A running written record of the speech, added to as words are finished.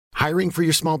Hiring for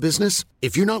your small business?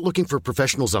 If you're not looking for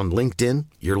professionals on LinkedIn,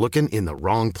 you're looking in the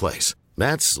wrong place.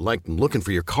 That's like looking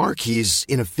for your car keys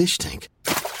in a fish tank.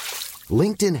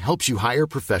 LinkedIn helps you hire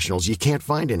professionals you can't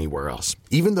find anywhere else,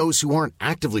 even those who aren't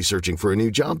actively searching for a new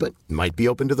job but might be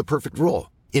open to the perfect role.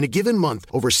 In a given month,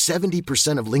 over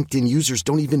 70% of LinkedIn users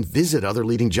don't even visit other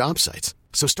leading job sites.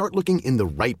 So start looking in the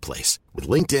right place. With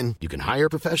LinkedIn, you can hire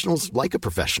professionals like a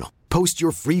professional. Post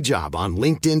your free job on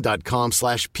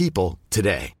linkedin.com/people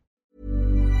today.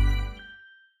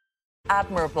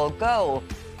 Admirable goal,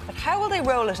 but how will they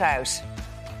roll it out?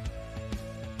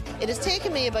 It has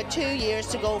taken me about 2 years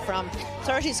to go from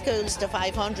 30 schools to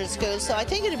 500 schools, so I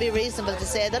think it would be reasonable to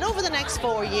say that over the next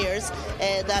 4 years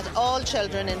that all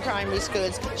children in primary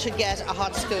schools should get a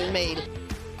hot school meal.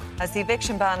 As the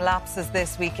eviction ban lapses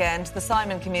this weekend, the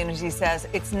Simon community says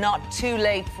it's not too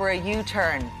late for a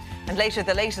U-turn. And later,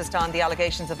 the latest on the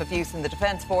allegations of abuse in the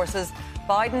Defence Forces,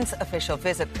 Biden's official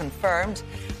visit confirmed,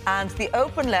 and the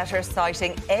open letter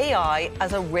citing AI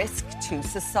as a risk to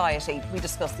society. We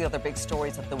discuss the other big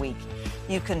stories of the week.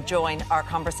 You can join our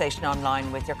conversation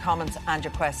online with your comments and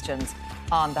your questions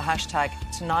on the hashtag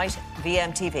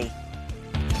 #TonightVMTV.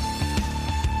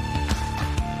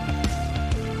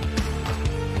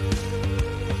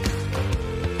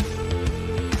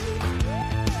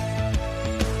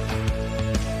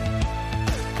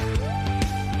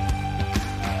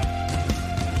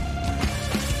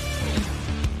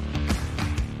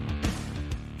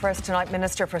 First tonight,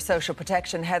 Minister for Social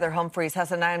Protection Heather Humphreys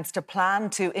has announced a plan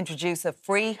to introduce a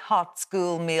free hot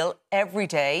school meal every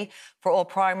day for all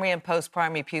primary and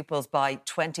post-primary pupils by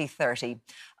 2030.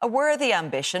 A worthy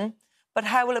ambition, but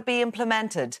how will it be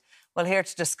implemented? Well, here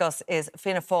to discuss is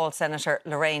Fianna Fáil Senator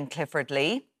Lorraine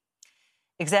Clifford-Lee,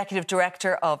 Executive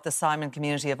Director of the Simon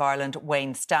Community of Ireland,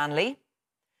 Wayne Stanley,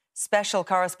 Special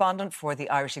Correspondent for the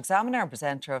Irish Examiner and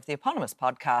presenter of the eponymous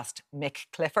podcast, Mick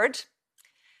Clifford,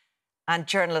 and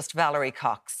journalist Valerie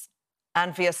Cox.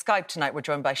 And via Skype tonight, we're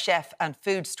joined by chef and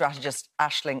food strategist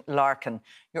Aisling Larkin.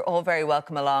 You're all very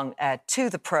welcome along to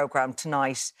the programme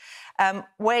tonight.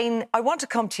 Wayne, I want to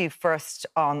come to you first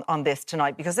on this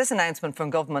tonight, because this announcement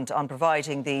from government on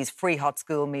providing these free hot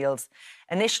school meals,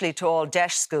 initially to all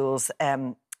DEIS schools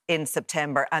in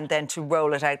September, and then to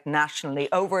roll it out nationally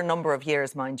over a number of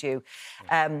years, mind you.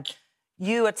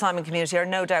 You at Simon Community are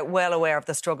no doubt well aware of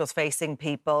the struggles facing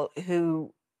people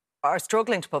who are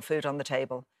struggling to put food on the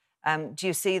table. Do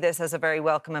you see this as a very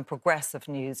welcome and progressive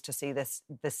news to see this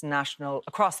national,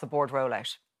 across-the-board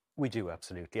rollout? We do,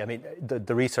 absolutely. I mean,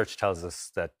 the research tells us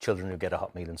that children who get a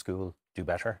hot meal in school do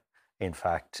better. In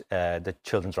fact, the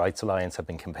Children's Rights Alliance have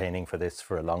been campaigning for this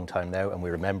for a long time now, and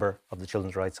we're a member of the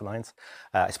Children's Rights Alliance.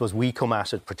 I suppose we come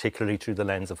at it particularly through the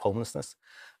lens of homelessness,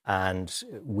 and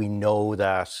we know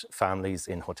that families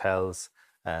in hotels,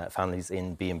 families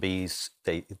in B&Bs,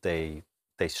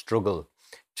 they struggle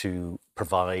to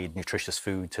provide nutritious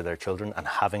food to their children, and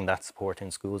having that support in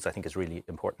schools, I think, is really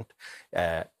important.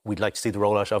 We'd like to see the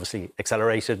rollout obviously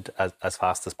accelerated as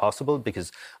fast as possible,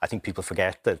 because I think people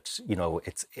forget that, you know,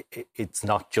 it's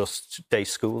not just day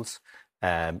schools.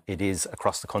 It is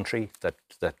across the country that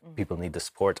people need the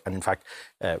support. And in fact,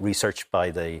 research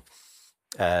by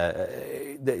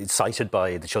cited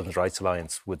by the Children's Rights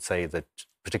Alliance would say that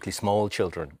particularly small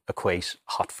children equate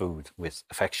hot food with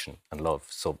affection and love.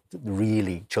 So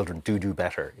really, children do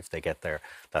better if they get that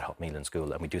hot meal in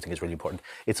school, and we do think it's really important.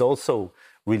 It's also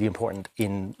really important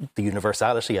in the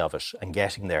universality of it and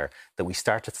getting there, that we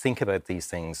start to think about these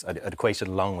things, I'd equate it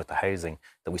along with the housing,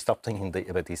 that we stop thinking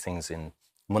about these things in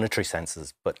monetary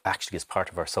senses, but actually as part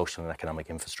of our social and economic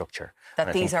infrastructure.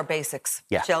 That these are basics.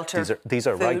 Yeah, shelter, these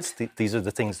are food. rights. These are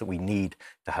the things that we need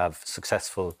to have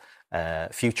successful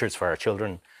futures for our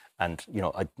children, and, you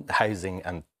know, housing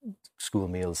and school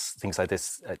meals, things like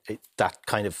this. That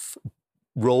kind of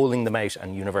rolling them out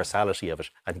and universality of it,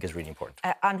 I think, is really important.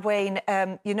 And Wayne,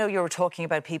 you know, you were talking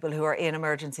about people who are in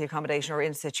emergency accommodation or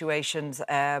in situations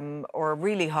or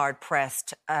really hard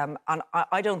pressed. And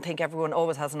I don't think everyone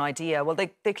always has an idea. Well,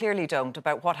 they clearly don't,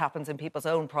 about what happens in people's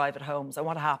own private homes and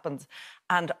what happens,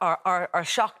 and are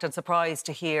shocked and surprised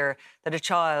to hear that a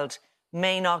child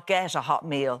may not get a hot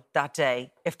meal that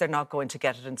day if they're not going to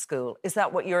get it in school. Is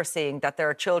that what you're seeing, that there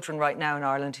are children right now in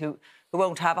Ireland who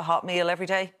won't have a hot meal every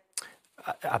day?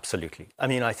 Absolutely. I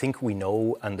mean, I think we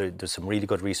know, and there's some really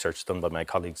good research done by my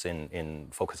colleagues in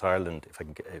Focus Ireland, if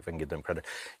I can give them credit.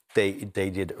 They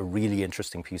did a really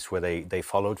interesting piece where they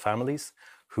followed families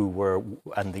who were,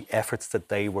 and the efforts that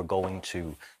they were going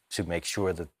to make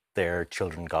sure that their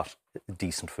children got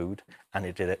decent food. And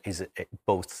it is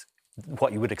both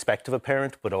what you would expect of a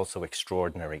parent, but also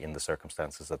extraordinary in the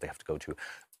circumstances that they have to go to.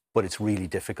 But it's really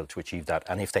difficult to achieve that.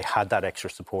 And if they had that extra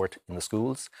support in the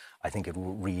schools, I think it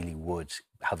really would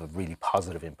have a really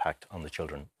positive impact on the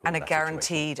children. And a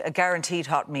guaranteed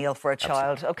hot meal for a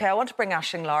child. Absolutely. OK, I want to bring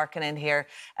Aisling Larkin in here.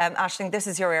 Aisling, this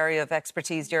is your area of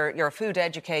expertise. You're a food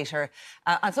educator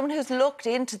and someone who's looked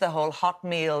into the whole hot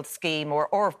meal scheme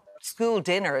or school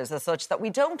dinners as such that we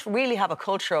don't really have a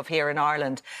culture of here in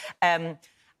Ireland. And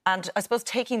I suppose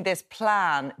taking this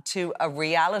plan to a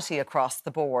reality across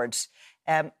the board,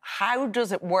 how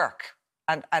does it work?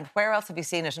 And where else have you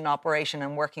seen it in operation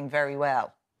and working very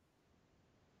well?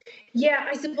 Yeah,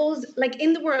 I suppose, like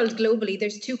in the world globally,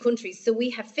 there's two countries. So we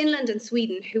have Finland and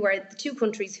Sweden, who are the two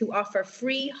countries who offer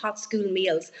free hot school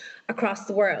meals across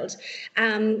the world.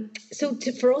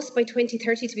 For us by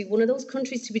 2030 to be one of those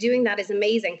countries to be doing that is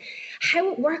amazing.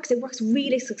 How it works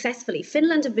really successfely.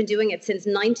 Finland have been doing it since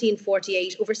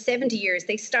 1948, over 70 years.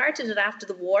 They started it after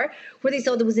the war, where they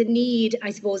saw there was a need,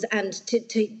 I suppose, and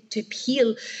to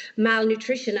heal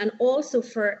malnutrition and also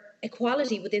for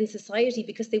equality within society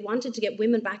because they wanted to get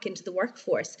women back into the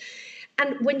workforce.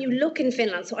 And when you look in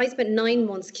Finland, so I spent 9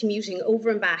 months commuting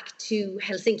over and back to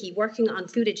Helsinki working on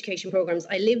food education programs.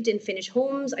 I lived in Finnish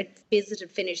homes, I visited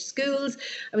Finnish schools,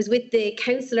 I was with the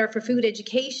councillor for food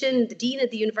education, the dean of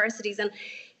the universities, and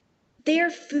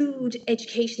their food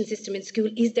education system in school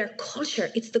is their culture.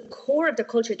 It's the core of their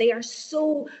culture. They are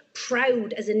so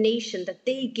proud as a nation that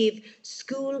they give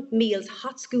school meals,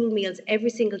 hot school meals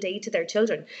every single day to their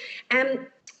children.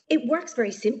 It works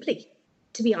very simply,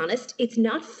 to be honest. It's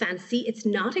not fancy. It's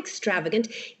not extravagant.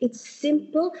 It's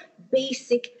simple,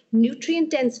 basic,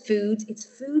 nutrient-dense foods. It's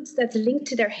foods that's linked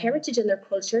to their heritage and their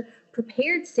culture,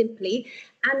 prepared simply,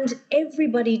 and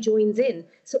everybody joins in.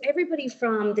 So everybody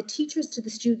from the teachers to the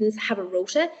students have a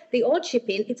rota. They all chip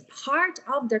in. It's part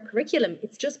of their curriculum.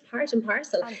 It's just part and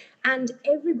parcel. And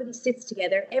everybody sits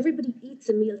together. Everybody eats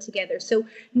a meal together. So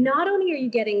not only are you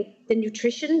getting the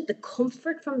nutrition, the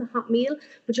comfort from the hot meal,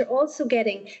 but you're also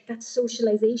getting that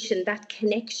socialization, that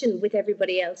connection with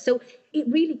everybody else. So it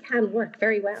really can work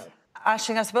very well.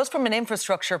 Aisling, I suppose from an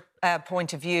infrastructure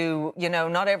point of view, you know,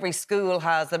 not every school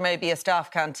there may be a staff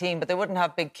canteen, but they wouldn't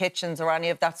have big kitchens or any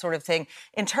of that sort of thing.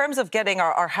 In terms of getting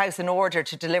our house in order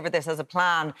to deliver this as a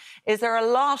plan, is there a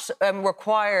lot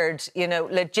required, you know,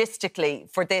 logistically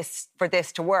for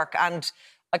this to work? And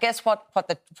I guess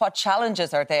what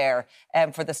challenges are there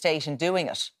for the state in doing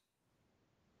it?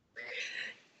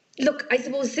 Look, I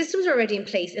suppose systems are already in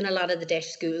place in a lot of the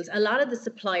DEIS schools. A lot of the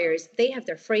suppliers, they have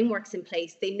their frameworks in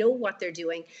place. They know what they're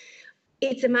doing.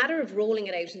 It's a matter of rolling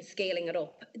it out and scaling it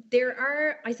up. There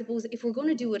are, I suppose, if we're going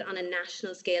to do it on a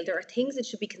national scale, there are things that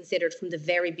should be considered from the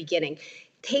very beginning.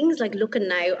 Things like looking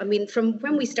now, I mean, from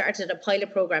when we started a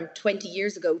pilot programme 20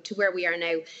 years ago to where we are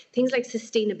now, things like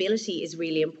sustainability is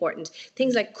really important.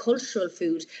 Things like cultural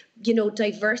food, you know,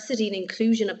 diversity and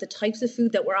inclusion of the types of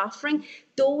food that we're offering.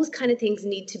 Those kind of things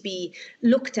need to be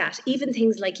looked at. Even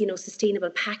things like, you know, sustainable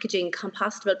packaging,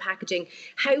 compostable packaging,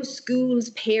 how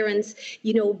schools, parents,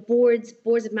 you know, boards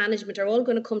of management are all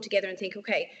going to come together and think,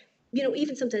 okay, you know,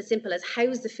 even something as simple as how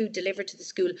is the food delivered to the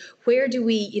school? Where do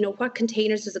we, you know, what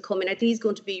containers does it come in? Are these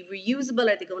going to be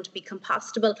reusable? Are they going to be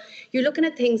compostable? You're looking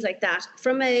at things like that.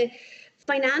 From a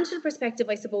financial perspective,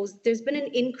 I suppose, there's been an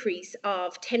increase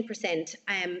of 10%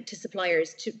 to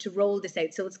suppliers to roll this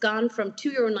out. So it's gone from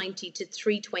 €2.90 to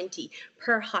 €3.20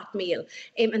 per hot meal.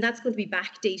 And that's going to be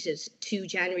backdated to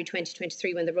January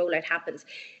 2023 when the rollout happens.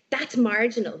 That's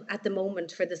marginal at the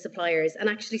moment for the suppliers. And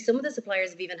actually, some of the suppliers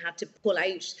have even had to pull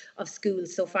out of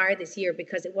schools so far this year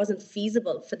because it wasn't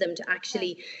feasible for them to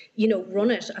actually, you know,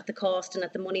 run it at the cost and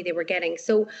at the money they were getting.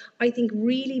 So I think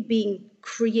really being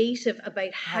creative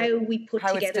about how we put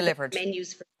together the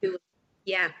menus for schools.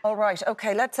 Yeah. All right.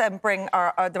 OK, let's bring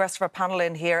the rest of our panel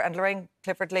in here. And Lorraine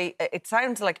Clifford-Lee, it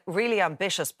sounds like really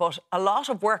ambitious, but a lot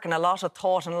of work and a lot of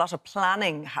thought and a lot of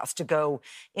planning has to go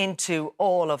into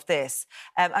all of this.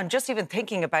 And just even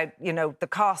thinking about, you know, the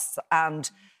costs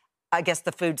and I guess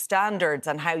the food standards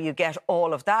and how you get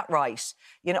all of that right.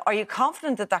 You know, are you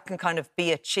confident that that can kind of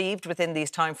be achieved within these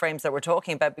timeframes that we're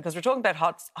talking about? Because we're talking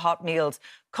about hot meals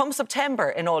come September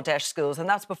in all DEIS schools, and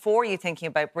that's before you thinking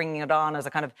about bringing it on as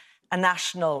a kind of a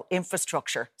national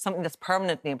infrastructure, something that's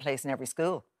permanently in place in every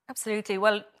school. Absolutely.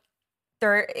 Well,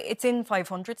 It's in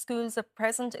 500 schools at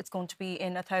present. It's going to be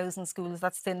in 1,000 schools.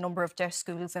 That's the number of DEIS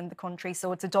schools in the country.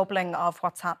 So it's a doubling of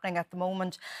what's happening at the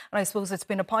moment. And I suppose it's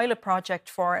been a pilot project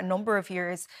for a number of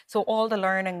years. So all the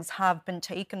learnings have been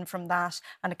taken from that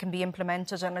and it can be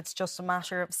implemented, and it's just a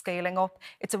matter of scaling up.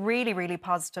 It's a really, really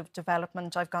positive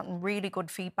development. I've gotten really good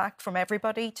feedback from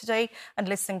everybody today, and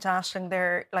listening to Aisling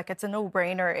there, like, it's a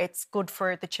no-brainer. It's good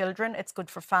for the children, it's good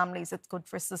for families, it's good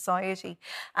for society.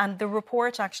 And the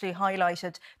report actually highlighted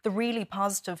the really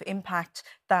positive impact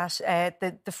that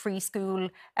the free school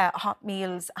hot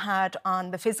meals had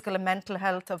on the physical and mental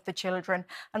health of the children,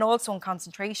 and also on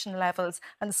concentration levels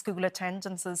and school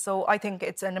attendances. So I think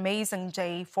it's an amazing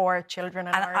day for children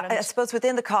in Ireland. I suppose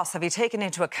within the costs, have you taken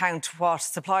into account what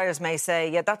suppliers may say,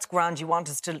 yeah, that's grand, you want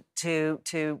us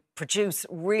to produce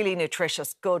really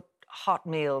nutritious, good hot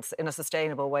meals in a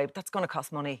sustainable way, but that's going to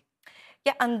cost money?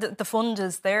 Yeah, and the fund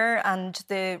is there, and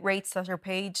the rates that are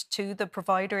paid to the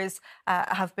providers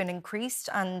have been increased.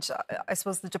 And I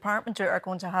suppose the department are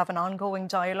going to have an ongoing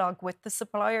dialogue with the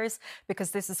suppliers,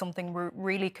 because this is something we're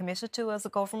really committed to as a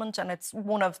government, and it's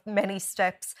one of many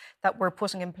steps that we're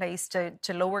putting in place to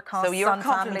lower costs. So you're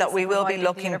confident that we will be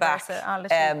looking back?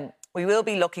 We will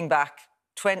be looking back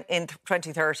in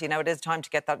 2030. Now it is time to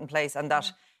get that in place, and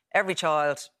that every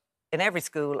child in every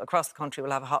school across the country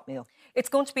will have a hot meal. It's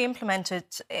going to be implemented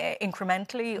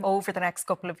incrementally over the next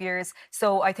couple of years.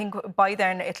 So I think by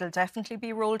then it'll definitely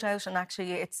be rolled out, and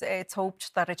actually it's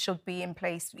hoped that it should be in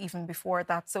place even before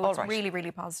that. So it's really,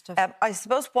 really positive. I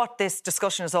suppose what this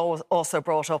discussion has also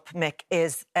brought up, Mick,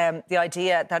 is the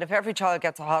idea that if every child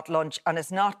gets a hot lunch, and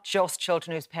it's not just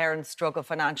children whose parents struggle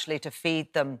financially to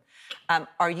feed them,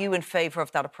 are you in favour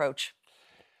of that approach?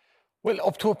 Well,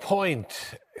 up to a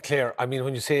point, Claire. I mean,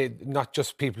 when you say not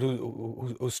just people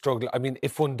who struggle, I mean,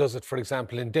 if one does it, for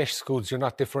example, in DEIS schools, you're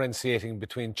not differentiating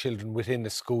between children within the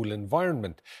school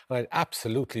environment. And I'd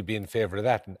absolutely be in favour of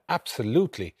that, and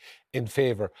absolutely in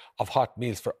favour of hot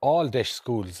meals for all DEIS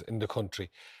schools in the country.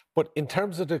 But in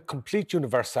terms of the complete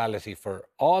universality for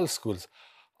all schools,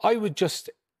 I would just,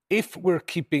 if we're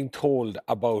keeping told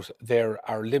about there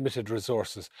are limited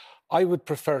resources, I would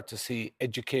prefer to see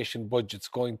education budgets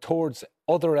going towards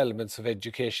other elements of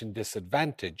education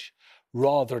disadvantage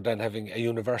rather than having a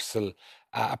universal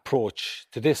approach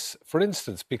to this, for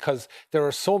instance, because there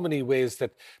are so many ways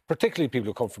that particularly people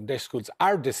who come from DEIS schools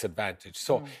are disadvantaged.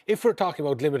 So if we're talking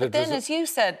about limited... But then, as you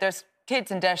said, there's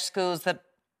kids in DEIS schools that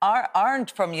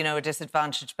aren't from, a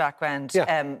disadvantaged background.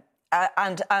 Yeah.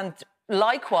 And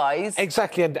likewise,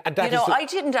 exactly, and that I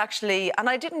didn't actually, and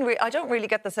I don't really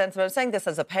get the sense of, I'm saying this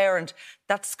as a parent,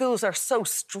 that schools are so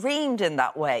streamed in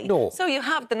that way. No. So you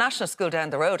have the national school down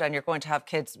the road, and you're going to have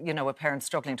kids, with parents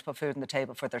struggling to put food on the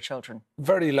table for their children.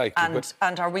 Very likely.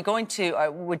 And are we going to?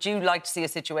 Would you like to see a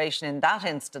situation in that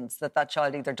instance that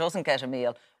child either doesn't get a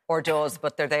meal or does,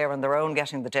 but they're there on their own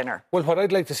getting the dinner? Well, what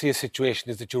I'd like to see a situation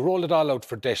is that you roll it all out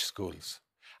for DEIS schools,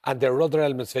 and there are other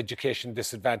elements of education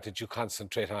disadvantage you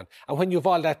concentrate on. And when you've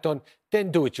all that done,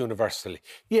 then do it universally.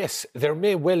 Yes, there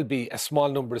may well be a small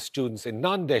number of students in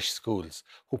non-DEIS schools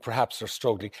who perhaps are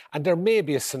struggling, and there may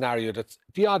be a scenario that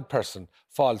the odd person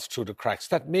falls through the cracks.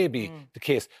 That may be the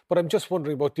case, but I'm just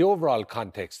wondering about the overall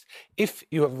context. If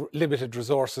you have limited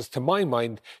resources, to my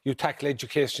mind, you tackle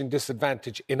education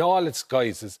disadvantage in all its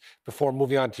guises before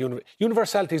moving on to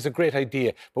universality is a great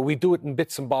idea, but we do it in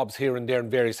bits and bobs here and there in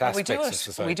various aspects of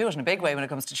society. We do it in a big way when it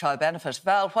comes to child benefit.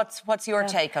 Val, what's your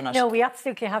take on it? No, we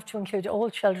absolutely have to include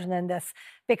all children in this,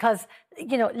 because,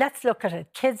 let's look at it.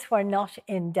 Kids who are not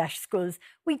in DEIS schools,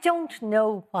 we don't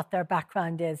know what their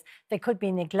background is. They could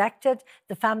be neglected.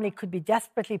 The family could be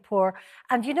desperately poor.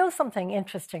 And you know something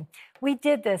interesting? We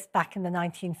did this back in the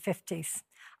 1950s.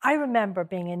 I remember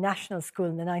being in national school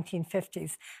in the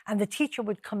 1950s, and the teacher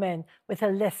would come in with a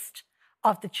list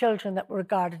of the children that were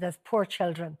regarded as poor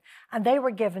children. And they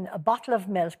were given a bottle of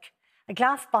milk, a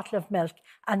glass bottle of milk,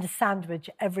 and a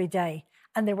sandwich every day.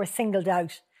 And they were singled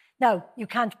out. Now, you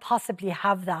can't possibly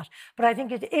have that, but I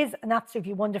think it is an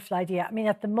absolutely wonderful idea. I mean,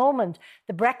 at the moment,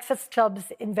 the breakfast clubs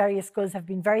in various schools have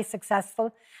been very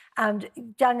successful, and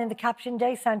down in the Caption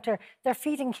Day Centre, they're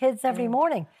feeding kids every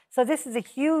morning. So this is a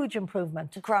huge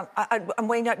improvement. Grant, and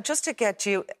Wayne, just to get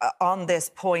you on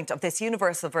this point of this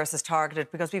universal versus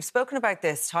targeted, because we've spoken about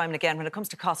this time and again when it comes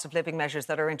to cost of living measures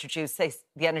that are introduced, say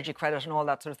the energy credit and all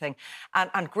that sort of thing,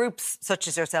 and groups such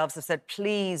as yourselves have said,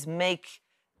 please make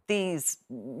these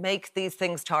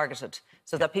things targeted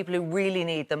so that people who really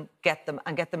need them get them,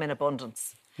 and get them in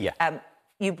abundance. Yeah.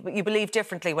 you believe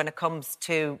differently when it comes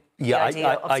to the idea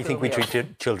of I think we school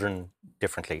treat children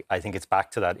differently. I think it's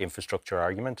back to that infrastructure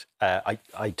argument.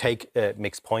 I take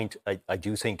Mick's point. I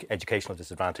do think educational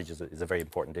disadvantage is a very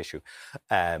important issue.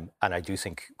 And I do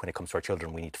think when it comes to our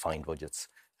children, we need to find budgets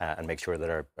and make sure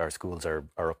that our schools are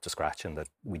up to scratch and that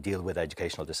we deal with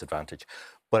educational disadvantage.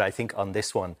 But I think on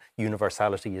this one,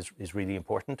 universality is really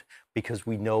important, because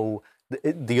we know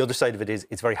the other side of it is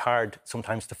it's very hard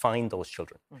sometimes to find those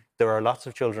children. There are lots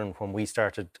of children, when we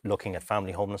started looking at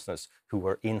family homelessness, who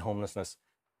were in homelessness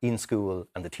in school,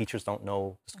 and the teachers don't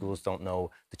know, the schools don't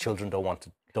know, the children don't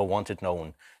want it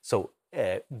known. So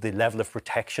the level of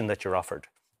protection that you're offered,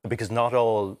 because not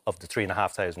all of the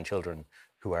 3,500 children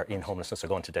who are in homelessness are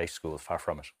going to day school, far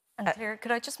from it. And Claire,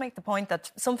 could I just make the point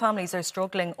that some families are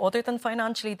struggling other than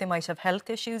financially? They might have health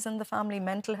issues in the family,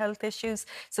 mental health issues.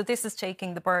 So this is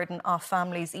taking the burden off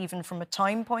families, even from a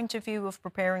time point of view of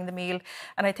preparing the meal.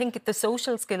 And I think the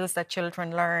social skills that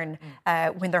children learn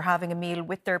when they're having a meal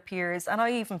with their peers. And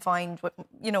I even find,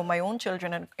 my own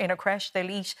children in a creche,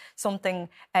 they'll eat something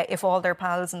if all their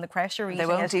pals in the creche are eating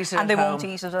won't eat it and at they home. won't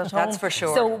eat it at home. That's for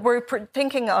sure. So we're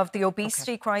thinking of the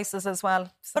obesity crisis as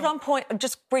well. So. But on point,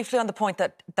 just briefly on the point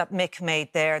that Mick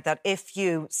made there, that if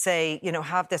you say,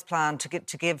 have this plan to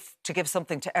give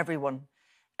something to everyone,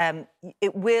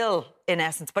 it will, in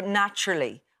essence, but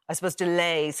naturally, I suppose,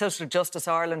 delay. Social Justice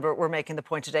Ireland, we're making the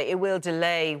point today, it will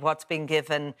delay what's being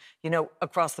given,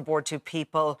 across the board to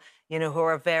people, who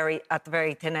are at the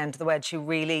very thin end of the wedge, who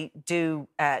really do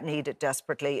need it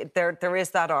desperately. There is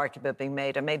that argument being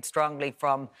made, and made strongly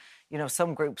from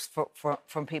some groups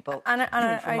from people and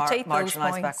from I take those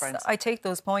marginalised points. backgrounds. I take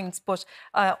those points, but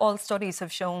all studies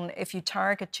have shown if you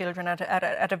target children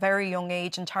at a very young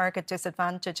age and target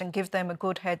disadvantage and give them a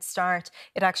good head start,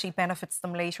 it actually benefits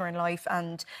them later in life.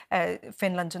 And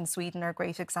Finland and Sweden are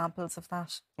great examples of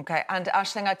that. OK, and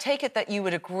Aisling, I take it that you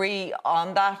would agree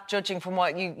on that, judging from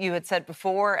what you had said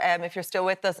before, if you're still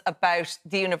with us, about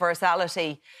the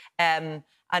universality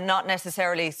and not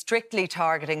necessarily strictly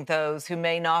targeting those who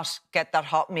may not get that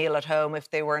hot meal at home if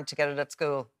they weren't to get it at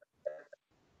school.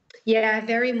 Yeah,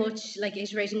 very much like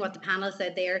iterating what the panel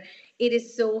said there. It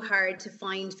is so hard to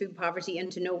find food poverty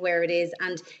and to know where it is.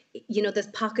 And, there's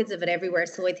pockets of it everywhere.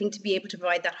 So I think to be able to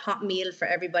provide that hot meal for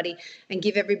everybody and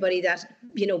give everybody that,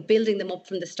 building them up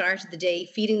from the start of the day,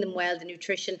 feeding them well, the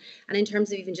nutrition, and in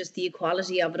terms of even just the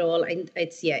equality of it all,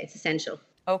 it's essential.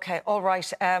 OK, all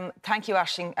right. Thank you,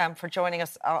 Aisling, for joining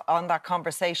us on that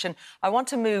conversation. I want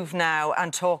to move now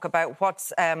and talk about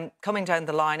what's coming down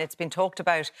the line. It's been talked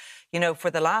about,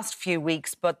 for the last few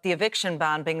weeks, but the eviction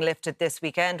ban being lifted this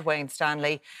weekend, Wayne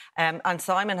Stanley, and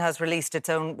Simon has released its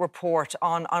own report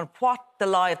on what the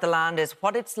lie of the land is,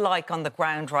 what it's like on the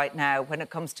ground right now when it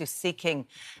comes to seeking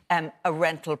a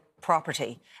rental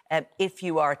property, if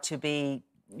you are to be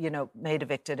made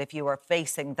evicted, if you are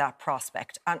facing that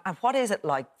prospect. And what is it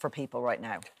like for people right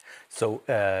now? So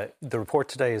the report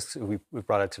today we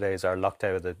brought out today is our locked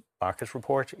out of the market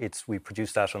report. We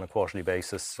produce that on a quarterly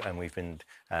basis, and we've been,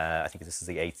 I think this is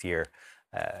the 8th year.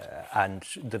 And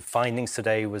the findings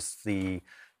today was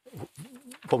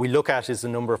what we look at is the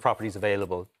number of properties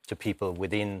available to people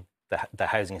within the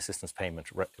housing assistance payment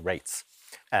rates.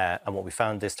 And what we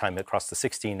found this time across the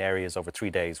 16 areas over 3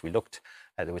 days, we looked,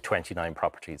 there were 29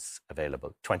 properties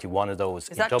available. 21 of those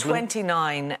in Dublin. Is that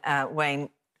 29, Wayne,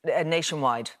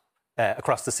 nationwide?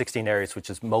 Across the 16 areas, which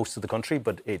is most of the country,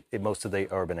 but most of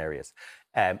the urban areas.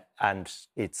 And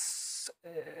it's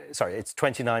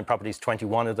 29 properties,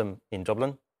 21 of them in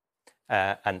Dublin,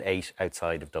 and 8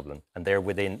 outside of Dublin. And they're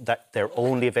within that. They're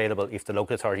only available if the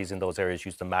local authorities in those areas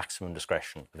use the maximum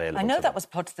discretion available. I know that was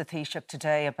put to the Taoiseach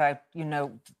today about,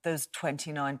 those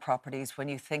 29 properties, when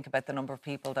you think about the number of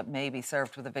people that may be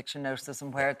served with eviction notices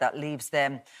and where that leaves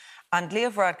them. And Leo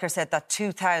Varadkar said that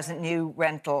 2,000 new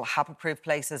rental HAP-approved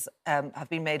places have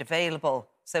been made available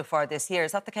so far this year.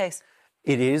 Is that the case?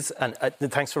 It is, and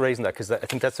thanks for raising that, because I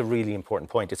think that's a really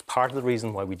important point. It's part of the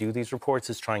reason why we do these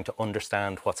reports, is trying to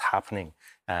understand what's happening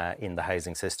in the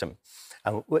housing system.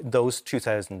 And those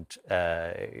 2,000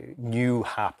 new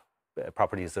HAP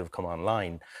properties that have come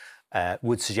online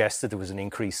would suggest that there was an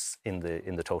increase in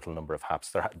the total number of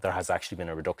HAPs. There has actually been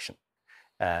a reduction.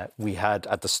 We had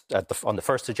on the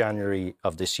 1st of January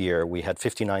of this year, we had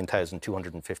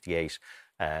 59,258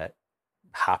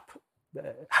 HAP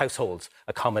households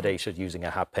accommodated using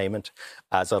a HAP payment.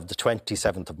 As of the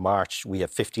 27th of March, we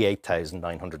have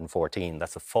 58,914.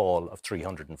 That's a fall of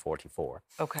 344.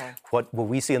 OK. What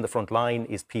we see in the front line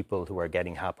is people who are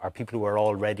getting HAP are people who are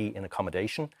already in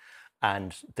accommodation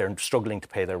and they're struggling to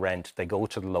pay their rent. They go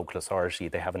to the local authority,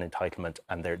 they have an entitlement,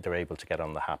 and they're able to get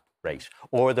on the HAP rate,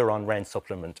 or they're on rent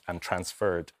supplement and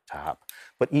transferred to HAP.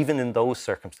 But even in those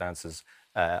circumstances,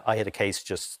 I had a case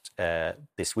just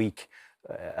this week.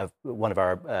 One of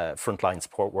our frontline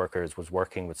support workers was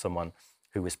working with someone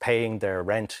who was paying their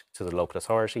rent to the local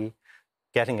authority,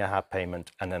 getting a HAP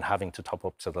payment, and then having to top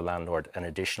up to the landlord an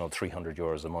additional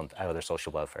 €300 a month out of their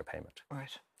social welfare payment.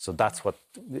 Right. So that's what,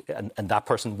 and that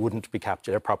person wouldn't be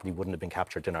captured, their property wouldn't have been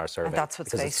captured in our survey. And that's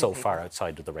what's because it's so far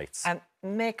outside of the rates.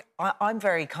 Mick, I'm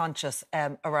very conscious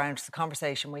around the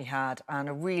conversation we had, and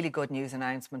a really good news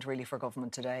announcement really for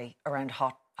government today around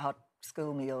hot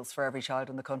school meals for every child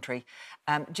in the country.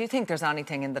 Do you think there's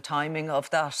anything in the timing of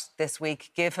that this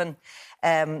week, given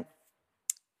the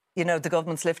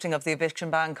government's lifting of the eviction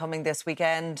ban coming this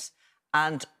weekend,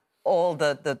 and all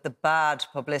the bad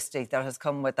publicity that has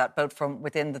come with that, both from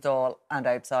within the Dáil and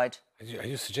outside? Are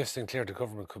you suggesting, Claire, the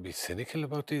government could be cynical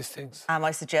about these things? Am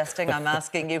I suggesting? I'm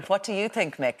asking you. What do you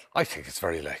think, Mick? I think it's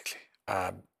very likely.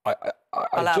 I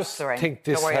just Lorraine. think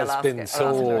this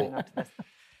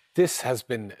this has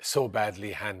been so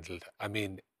badly handled. I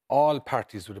mean, all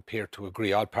parties would appear to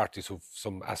agree, all parties who've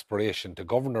some aspiration to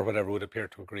govern or whatever would appear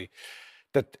to agree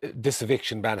that this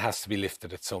eviction ban has to be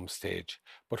lifted at some stage.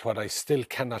 But what I still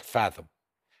cannot fathom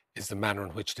is the manner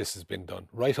in which this has been done.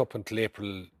 Right up until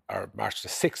April or March the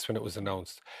 6th, when it was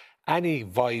announced, any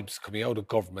vibes coming out of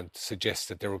government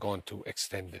suggested they were going to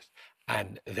extend it.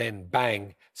 And then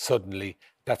bang, suddenly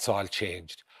that's all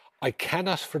changed. I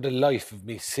cannot for the life of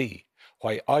me see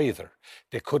why either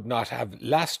they could not have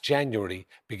last January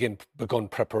begun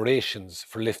preparations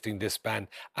for lifting this ban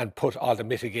and put all the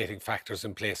mitigating factors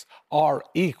in place, or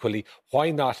equally, why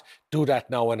not do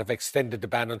that now and have extended the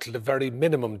ban until the very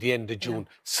minimum, the end of June,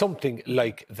 something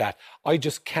like that. I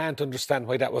just can't understand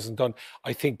why that wasn't done.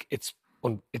 I think it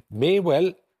may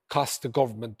well cost the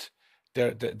government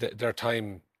their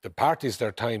time, the parties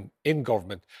their time in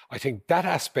government. I think that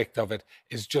aspect of it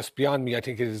is just beyond me. I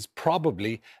think it is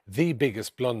probably the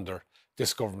biggest blunder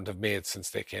this government have made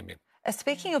since they came in.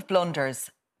 Speaking of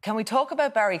blunders, can we talk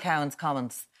about Barry Cowan's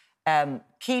comments?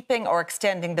 Keeping or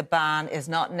extending the ban is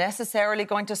not necessarily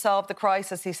going to solve the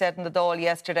crisis, he said in the Dáil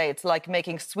yesterday. It's like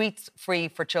making sweets free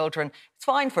for children. It's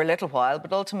fine for a little while,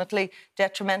 but ultimately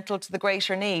detrimental to the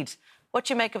greater need. What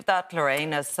do you make of that,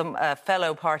 Lorraine, as some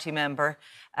fellow party member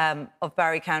of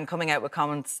Barry Cowan coming out with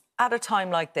comments at a time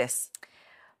like this?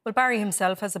 Well, Barry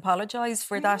himself has apologised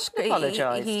for that.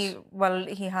 Apologised?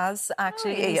 He has,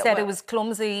 actually. He said it was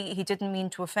clumsy. He didn't mean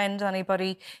to offend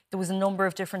anybody. There was a number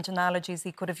of different analogies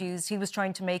he could have used. He was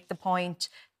trying to make the point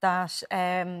that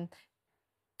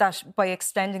that by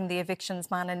extending the evictions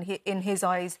ban, in his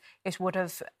eyes, it would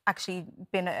have actually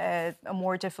been a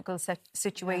more difficult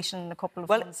situation in a couple of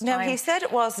months' time. Now, he said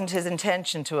it wasn't his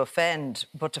intention to offend,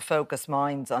 but to focus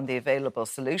minds on the available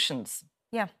solutions.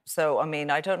 Yeah. So, I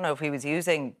mean, I don't know if he was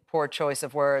using poor choice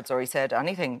of words or he said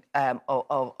anything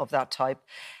of that type.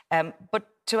 But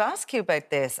to ask you about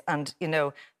this, and,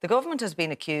 the government has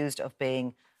been accused of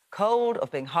being cold, of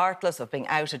being heartless, of being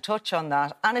out of touch on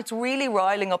that. And it's really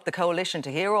riling up the coalition to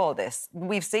hear all this.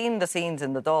 We've seen the scenes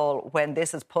in the Dáil when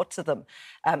this is put to them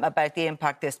about the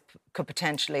impact this could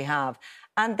potentially have.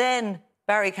 And then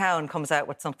Barry Cowan comes out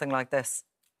with something like this.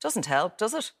 Doesn't help,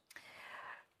 does it?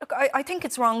 Look, I think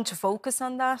it's wrong to focus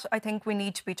on that. I think we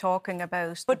need to be talking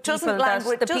about but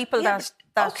the people that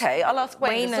OK, I'll ask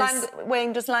Wayne.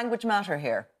 Wayne, does language matter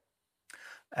here?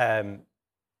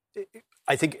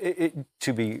 I think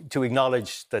to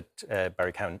acknowledge that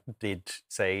Barry Cowan did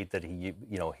say that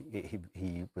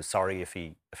he was sorry if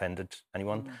he offended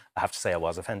anyone. I have to say I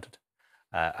was offended.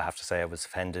 I have to say I was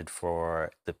offended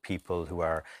for the people who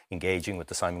are engaging with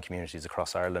the Simon communities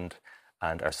across Ireland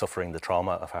and are suffering the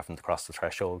trauma of having to cross the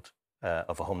threshold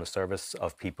of a homeless service,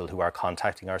 of people who are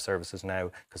contacting our services now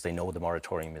because they know the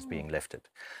moratorium is being lifted.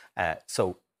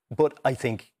 But I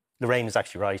think Lorraine is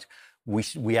actually right.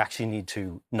 We actually need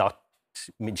to not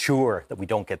ensure that we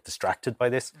don't get distracted by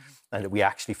this and that we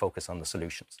actually focus on the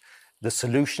solutions. The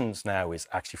solutions now is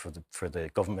actually for the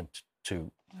government to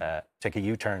take a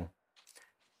U-turn,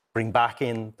 bring back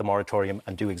in the moratorium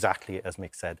and do exactly as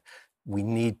Mick said. We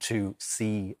need to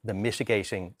see the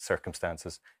mitigating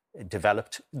circumstances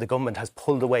developed. The government has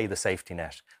pulled away the safety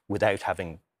net without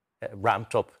having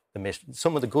ramped up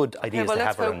some of the good ideas they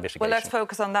have around mitigation. Well, let's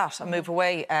focus on that and move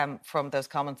away from those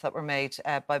comments that were made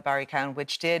by Barry Cowan,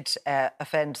 which did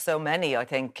offend so many, I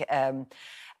think.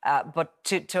 But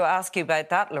to ask you about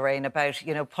that, Lorraine, about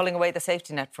pulling away the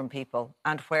safety net from people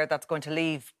and where that's going to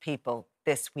leave people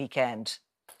this weekend.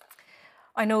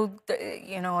 I know,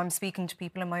 I'm speaking to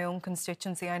people in my own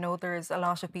constituency. I know there's a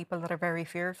lot of people that are very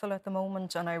fearful at the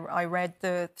moment. And I read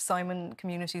the Simon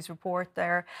Communities report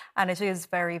there, and it is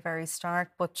very, very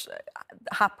stark. But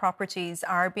HAP properties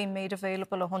are being made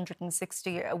available,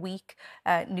 160 a week.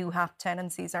 New HAP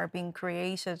tenancies are being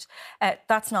created.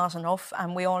 That's not enough.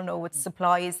 And we all know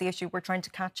supply is the issue. We're trying to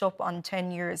catch up on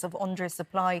 10 years of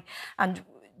undersupply. And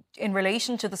in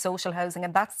relation to the social housing,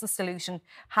 and that's the solution.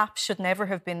 HAP should never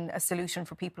have been a solution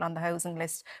for people on the housing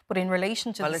list. But in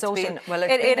relation to the social... It's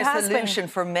been a solution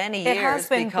for many years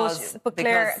because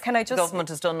Claire, can I just... government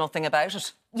has done nothing about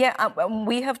it. Yeah,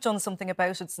 we have done something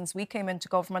about it since we came into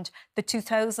government. The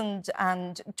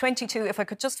 2022, if I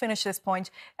could just finish this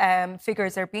point,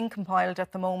 figures are being compiled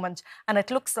at the moment. And it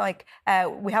looks like,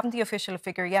 we haven't the official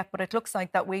figure yet, but it looks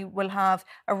like that we will have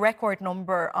a record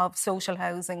number of social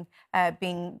housing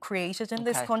being created in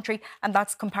this country. And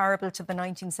that's comparable to the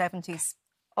 1970s.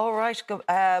 All right.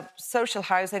 Social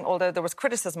housing, although there was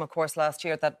criticism, of course, last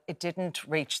year that it didn't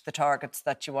reach the targets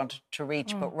that you wanted to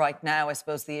reach. But right now, I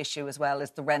suppose the issue as well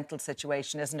is the rental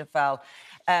situation, isn't it, Val?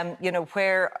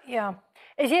 Where... Yeah,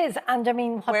 it is. And I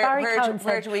mean, what Barry Cowan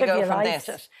said trivialised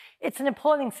it. It's an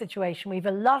appalling situation. We have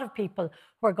a lot of people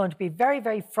who are going to be very,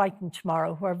 very frightened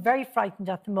tomorrow, who are very frightened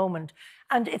at the moment.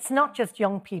 And it's not just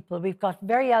young people. We've got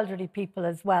very elderly people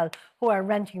as well who are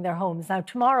renting their homes. Now,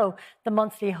 tomorrow, the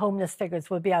monthly homeless figures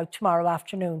will be out tomorrow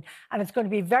afternoon. And it's going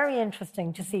to be very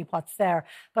interesting to see what's there.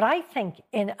 But I think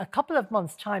in a couple of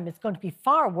months' time, it's going to be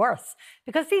far worse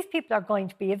because these people are going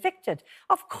to be evicted.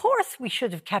 Of course, we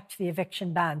should have kept the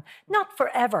eviction ban. Not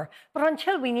forever, but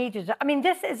until we needed it. I mean,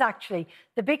 this is actually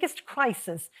the biggest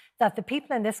crisis that the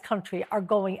people in this country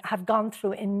have gone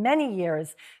through in many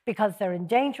years because they're in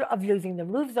danger of losing the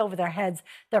roofs over their heads.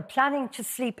 They're planning to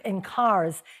sleep in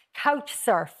cars, couch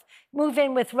surf, move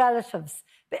in with relatives,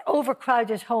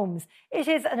 overcrowded homes. It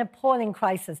is an appalling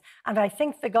crisis. And I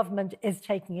think the government is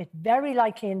taking it very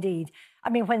lightly indeed. I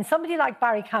mean, when somebody like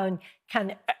Barry Cowan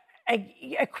can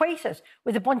equate it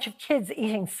with a bunch of kids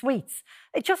eating sweets,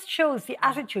 it just shows the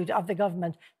attitude of the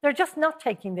government. They're just not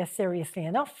taking this seriously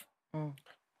enough.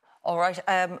 All right.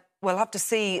 We'll have to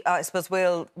see. I suppose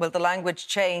will the language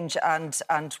change and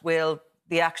will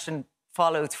the action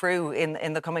follow through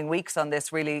in the coming weeks on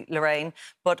this, really, Lorraine?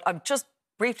 But I'm just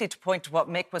briefly to point to what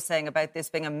Mick was saying about this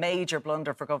being a major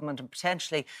blunder for government and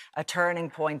potentially a turning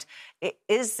point.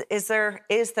 Is there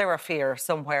a fear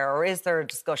somewhere, or is there a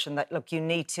discussion that, look, you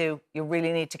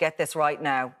really need to get this right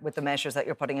now with the measures that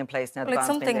you're putting in place now? Well, it's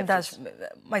something that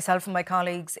myself and my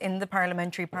colleagues in the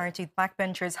parliamentary party,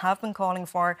 backbenchers, have been calling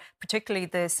for, particularly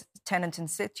this tenant in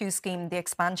situ scheme, the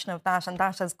expansion of that, and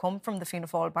that has come from the Fianna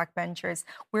Fáil backbenchers.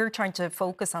 We're trying to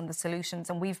focus on the solutions,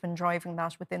 and we've been driving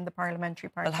that within the parliamentary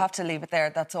party. I'll have to leave it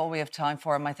there. That's all we have time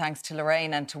for. My thanks to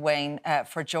Lorraine and to Wayne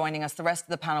for joining us. The rest of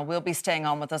the panel will be staying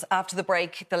on with us after the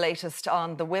break. The latest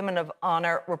on the Women of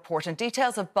Honour report and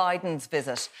details of Biden's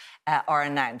visit are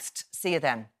announced. See you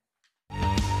then.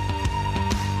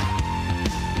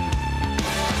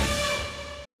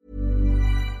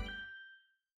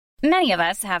 Many of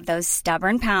us have those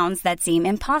stubborn pounds that seem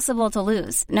impossible to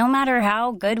lose, no matter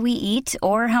how good we eat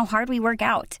or how hard we work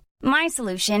out. My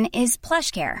solution is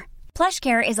PlushCare.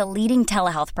 PlushCare is a leading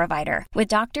telehealth provider with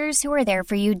doctors who are there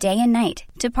for you day and night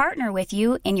to partner with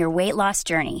you in your weight loss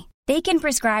journey. They can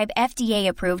prescribe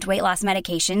FDA-approved weight loss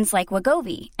medications like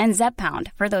Wegovy and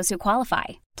Zepbound for those who qualify.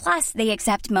 Plus, they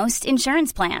accept most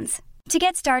insurance plans. To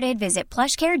get started, visit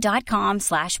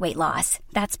plushcare.com/weightloss.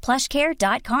 That's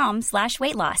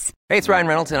plushcare.com/weightloss. Hey, it's Ryan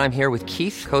Reynolds, and I'm here with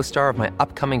Keith, co-star of my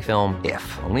upcoming film,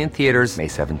 If, only in theaters May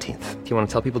 17th. Do you want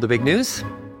to tell people the big news?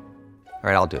 All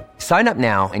right, I'll do it. Sign up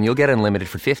now and you'll get unlimited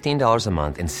for $15 a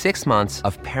month and 6 months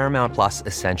of Paramount Plus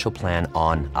Essential Plan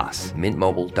on us.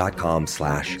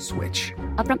 MintMobile.com/switch.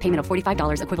 Upfront payment of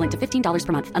 $45 equivalent to $15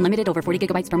 per month. Unlimited over 40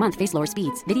 gigabytes per month. Face lower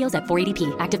speeds. Videos at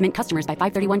 480p. Active Mint customers by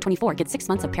 531.24 get 6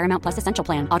 months of Paramount Plus Essential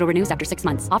Plan. Auto renews after 6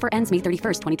 months. Offer ends May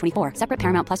 31st, 2024. Separate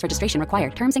Paramount Plus registration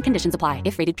required. Terms and conditions apply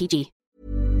if rated PG.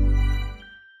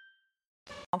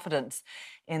 Confidence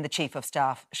in the Chief of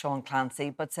Staff, Sean Clancy,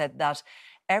 but said that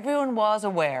everyone was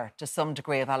aware to some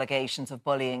degree of allegations of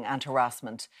bullying and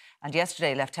harassment. And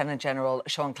yesterday, Lieutenant General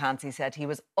Sean Clancy said he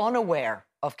was unaware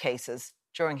of cases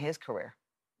during his career.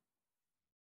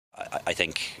 I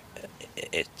think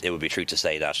it would be true to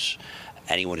say that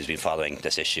anyone who's been following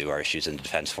this issue or issues in the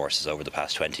Defence Forces over the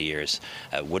past 20 years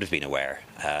would have been aware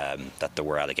that there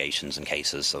were allegations and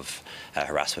cases of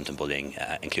harassment and bullying,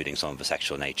 including some of a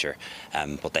sexual nature,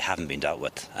 but they haven't been dealt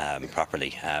with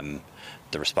properly.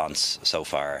 The response so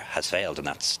far has failed, and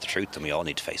that's the truth, and we all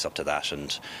need to face up to that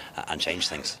and change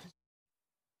things.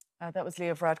 That was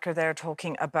Leah Varadkar there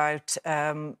talking about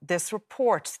this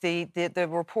report, the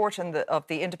report of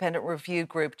the independent review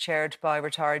group chaired by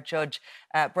retired Judge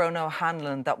Bruno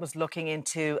Hanlon that was looking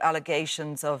into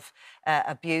allegations of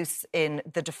abuse in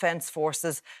the Defence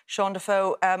Forces. Sean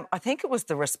Defoe, I think it was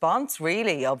the response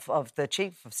really of the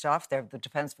Chief of Staff there of the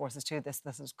Defence Forces to this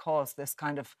that has caused this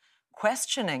kind of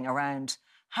questioning around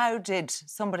how did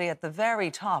somebody at the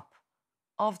very top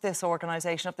of this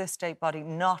organisation, of this state body,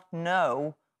 not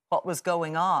know what was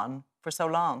going on for so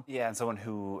long. Yeah, and someone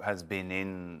who has been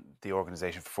in the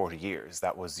organisation for 40 years,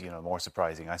 that was, more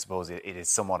surprising. I suppose it is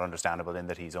somewhat understandable in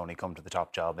that he's only come to the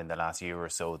top job in the last year or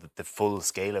so, that the full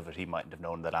scale of it he mightn't have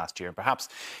known in the last year. Perhaps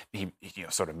he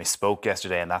sort of misspoke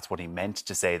yesterday, and that's what he meant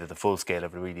to say, that the full scale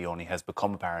of it really only has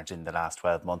become apparent in the last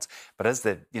 12 months. But as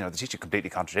the teacher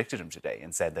completely contradicted him today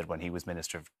and said that when he was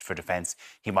Minister for Defence,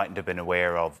 he mightn't have been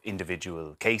aware of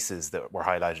individual cases that were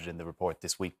highlighted in the report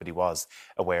this week, but he was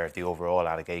aware of the overall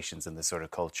allegations and the sort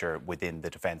of culture within the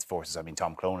Defence Forces. I mean,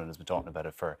 Tom Cronin has been talking about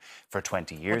it for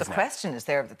 20 years now. The now. question is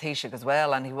there of the Taoiseach as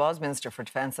well, and he was Minister for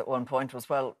Defence at one point, was,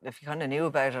 well, if you kind of knew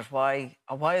about it, why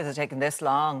is it taking this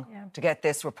long to get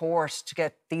this report, to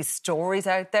get these stories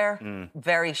out there?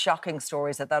 Very shocking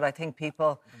stories at that. I think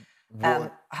people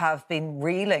have been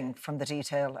reeling from the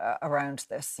detail around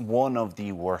this. One of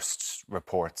the worst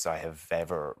reports I have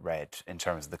ever read in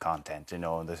terms of the content.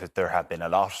 There have been a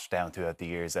lot down throughout the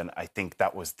years, and I think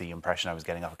that was the impression I was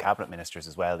getting off of cabinet ministers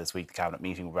as well this week. The cabinet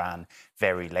meeting ran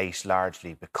very late,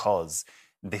 largely because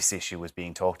this issue was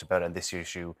being talked about, and this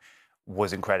issue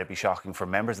was incredibly shocking for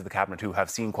members of the cabinet who have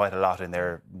seen quite a lot in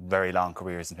their very long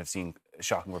careers and have seen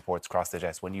shocking reports across their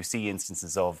desk. When you see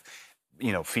instances of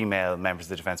female members of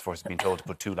the Defence Force being told to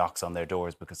put two locks on their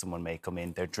doors because someone may come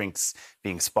in, their drinks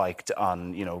being spiked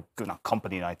on, not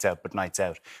company nights out, but nights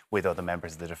out with other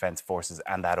members of the Defence Forces,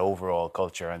 and that overall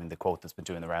culture. I mean, the quote that's been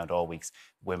doing the round all weeks,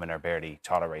 women are barely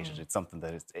tolerated. It's something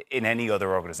that is, in any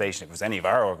other organisation, if it was any of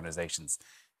our organisations,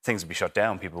 things would be shut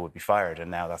down, people would be fired, and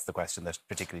now that's the question that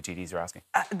particularly TDs are asking.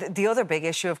 The other big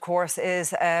issue, of course,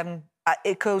 is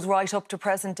it goes right up to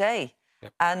present day.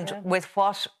 Yep. And with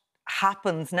what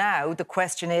happens now, the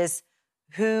question is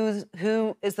who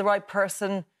is the right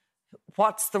person?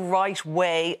 What's the right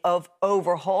way of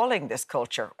overhauling this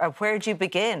culture? Where do you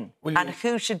begin? And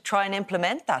who should try and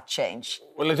implement that change?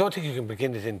 Well, I don't think you can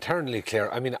begin it internally,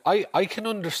 Claire. I mean, I can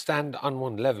understand on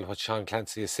one level what Sean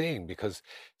Clancy is saying, because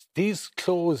these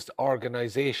closed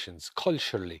organisations,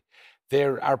 culturally,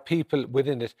 there are people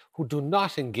within it who do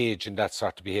not engage in that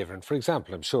sort of behaviour. And for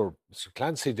example, I'm sure Mr.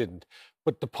 Clancy didn't,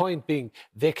 but the point being,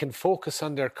 they can focus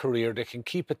on their career, they can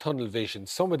keep a tunnel vision.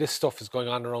 Some of this stuff is going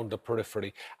on around the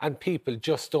periphery, and people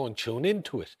just don't tune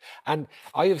into it. And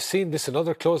I have seen this in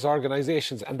other closed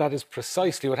organisations, and that is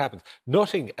precisely what happens.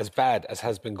 Nothing as bad as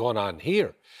has been going on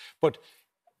here.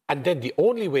 And then the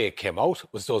only way it came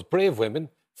out was those brave women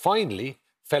finally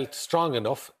felt strong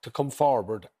enough to come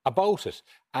forward about it.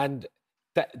 And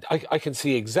that I can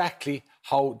see exactly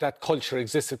how that culture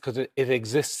existed, because it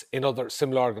exists in other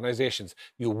similar organisations.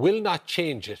 You will not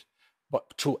change it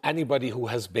but through anybody who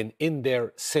has been in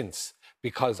there since,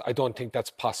 because I don't think that's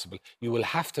possible. You will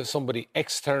have to have somebody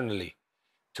externally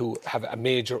to have a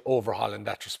major overhaul in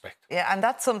that respect. Yeah, and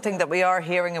that's something that we are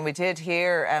hearing, and we did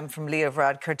hear from Leah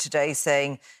Varadkar today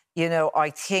saying,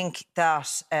 I think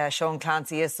that Sean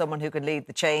Clancy is someone who can lead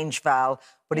the change, Val,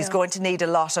 but he's going to need a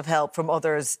lot of help from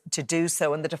others to do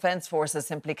so. And the Defence Forces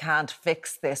simply can't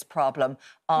fix this problem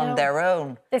on their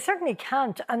own. They certainly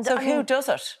can't. And so who does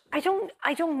it? I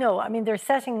don't know. I mean, they're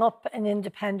setting up an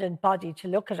independent body to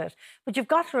look at it. But you've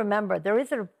got to remember, there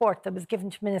is a report that was given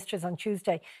to ministers on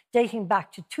Tuesday dating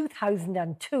back to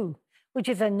 2002, which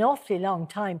is an awfully long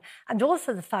time. And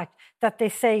also the fact that they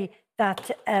say that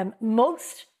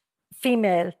most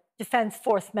female Defence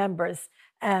Force members,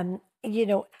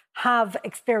 have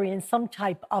experienced some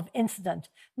type of incident,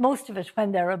 most of it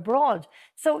when they're abroad.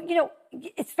 So,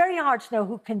 it's very hard to know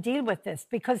who can deal with this,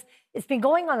 because it's been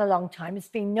going on a long time. It's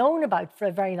been known about for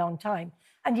a very long time.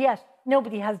 And yet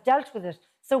nobody has dealt with it.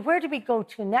 So where do we go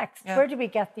to next? Yeah. Where do we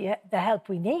get the help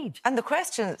we need? And the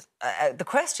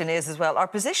question is as well, are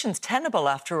positions tenable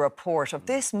after a report of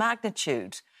this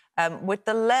magnitude? With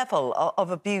the level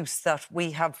of abuse that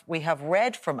we have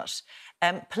read from it,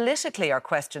 Politically, are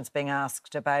questions being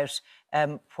asked about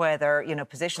whether,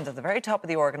 positions at the very top of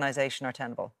the organisation are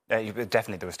tenable?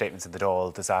 Definitely, there were statements in the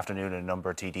Dáil this afternoon, and a number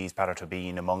of TDs, Peadar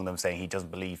Tóibín among them, saying he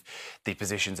doesn't believe the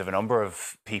positions of a number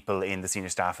of people in the senior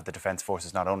staff at the Defence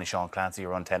Forces, not only Sean Clancy,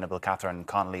 are untenable. Catherine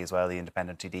Connolly as well, the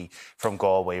independent TD from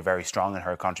Galway, very strong in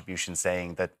her contribution,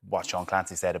 saying that what Sean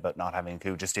Clancy said about not having a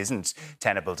clue just isn't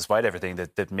tenable, despite everything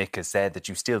that Mick has said, that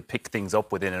you still pick things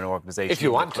up within an organisation. If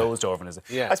you want closed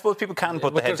organisation. Yeah. I suppose people can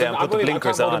put the head down, put the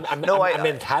blinkers on. A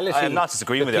mentality. I'm not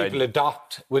disagreeing with you. People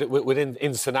adopt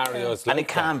in scenarios like and it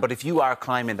can, but if you are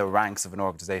climbing the ranks of an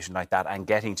organisation like that and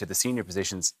getting to the senior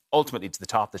positions, ultimately to the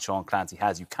top that Sean Clancy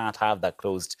has, you can't have that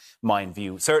closed mind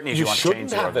view. Certainly if you want to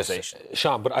change the organisation.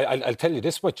 Sean, but I'll tell you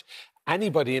this much.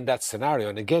 Anybody in that scenario,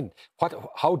 and again,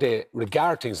 how they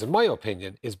regard things, in my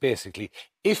opinion, is basically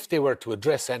if they were to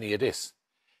address any of this,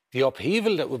 the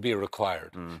upheaval that would be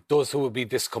required, those who would be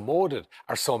discommoded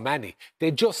are so many, they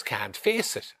just can't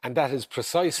face it. And that is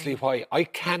precisely why I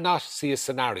cannot see a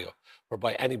scenario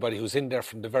whereby anybody who's in there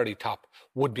from the very top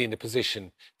would be in a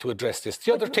position to address this.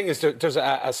 The other thing is there's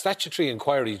a statutory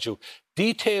inquiry due.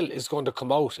 Detail is going to come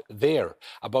out there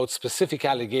about specific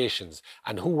allegations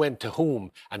and who went to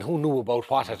whom and who knew about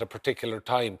what at a particular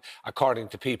time, according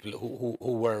to people who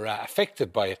were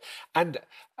affected by it. And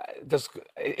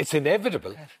it's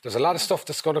inevitable. There's a lot of stuff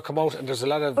that's going to come out, and there's a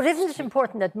lot of... But isn't it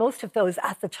important that most of those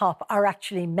at the top are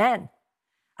actually men?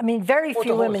 I mean, very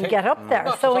few women get up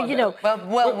there. So,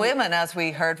 Well, women, as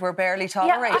we heard, were barely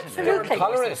tolerated. Yeah,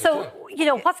 absolutely. So,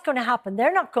 what's going to happen?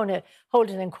 They're not going to hold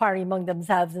an inquiry among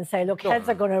themselves and say, look, heads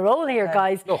are going to roll here,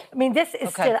 guys. No. I mean, this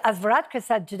is still, as Varadkar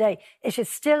said today, it is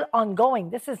still ongoing.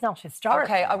 This is not historic.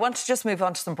 OK, I want to just move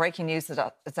on to some breaking news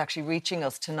that's actually reaching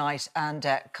us tonight. And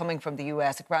coming from the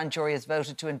US, a grand jury has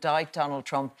voted to indict Donald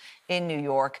Trump in New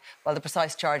York. While the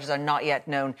precise charges are not yet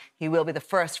known, he will be the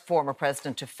first former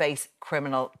president to face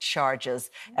criminal charges.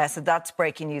 So that's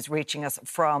breaking news reaching us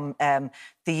from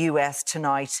the US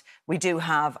tonight. We do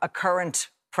have a current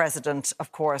president,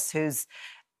 of course, who's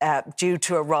due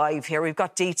to arrive here. We've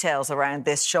got details around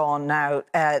this, Sean, now.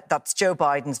 That's Joe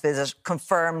Biden's visit,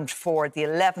 confirmed for the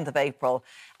 11th of April.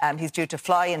 He's due to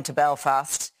fly into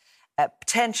Belfast,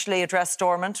 potentially address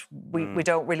Stormont. We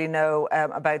don't really know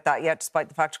about that yet, despite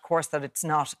the fact, of course, that it's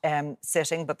not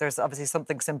sitting, but there's obviously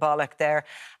something symbolic there.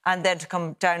 And then to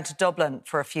come down to Dublin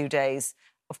for a few days,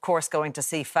 of course, going to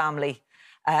see family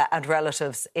and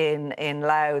relatives in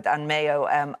Louth and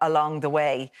Mayo along the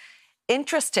way.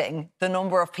 Interesting, the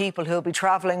number of people who'll be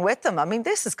travelling with them. I mean,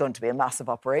 this is going to be a massive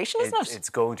operation, isn't it? It's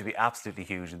going to be absolutely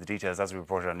huge. And the details, as we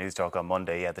reported on News Talk on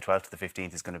Monday, the 12th to the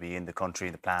 15th is going to be in the country.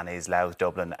 The plan is Louth,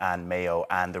 Dublin and Mayo,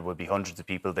 and there will be hundreds of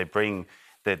people. They bring...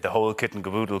 The whole kit and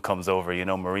caboodle comes over,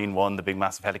 Marine One, the big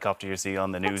massive helicopter you see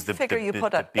on the news. What's the figure you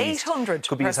put at? 800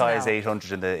 could be as high as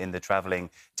 800 in the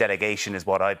travelling delegation, is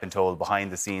what I've been told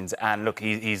behind the scenes. And look,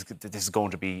 this is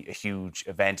going to be a huge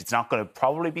event. It's not going to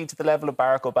probably be to the level of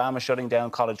Barack Obama shutting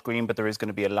down College Green, but there is going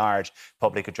to be a large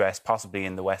public address, possibly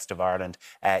in the west of Ireland.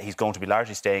 He's going to be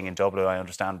largely staying in Dublin, I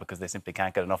understand, because they simply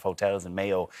can't get enough hotels in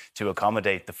Mayo to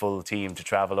accommodate the full team to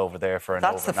travel over there for an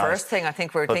overnight. That's the first thing I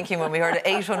think we were thinking when we heard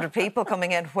 800 people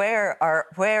coming in. Where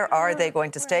are they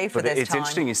going to stay for this time? It's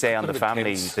interesting you say on the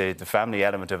family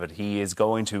element of it. He is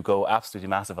going to go absolutely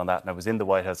massive on that. And I was in the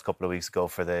White House a couple of weeks ago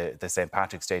for the St.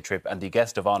 Patrick's Day trip, and the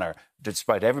guest of honour,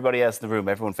 despite everybody else in the room,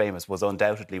 everyone famous, was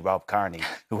undoubtedly Rob Carney,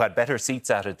 who had better seats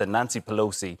at it than Nancy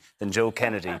Pelosi, than Joe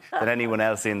Kennedy, than anyone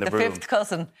else in the room. The fifth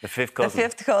cousin. The fifth cousin. The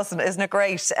fifth cousin. Isn't it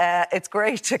great? It's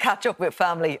great to catch up with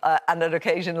family on an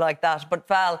occasion like that. But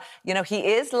Val,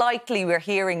 he is likely, we're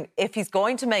hearing, if he's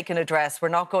going to make an address, we're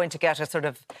not going to get a sort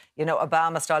of,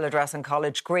 Obama-style address in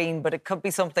College Green, but it could be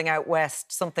something out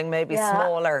west, something maybe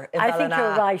smaller in Ballina. I think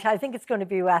you're right. I think it's going to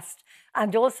be west.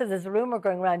 And also there's a rumour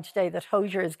going around today that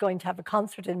Hosier is going to have a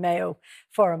concert in Mayo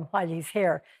for him while he's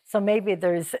here. So maybe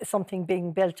there's something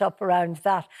being built up around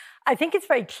that. I think it's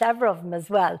very clever of him as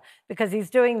well, because he's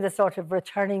doing the sort of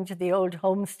returning to the old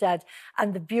homestead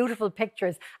and the beautiful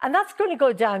pictures. And that's going to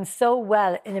go down so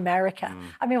well in America.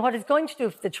 I mean, what it's going to do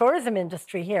for the tourism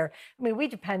industry here, I mean, we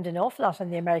depend an awful lot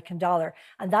on the American dollar,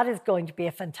 and that is going to be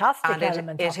a fantastic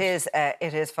element. It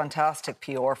is fantastic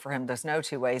PR for him. There's no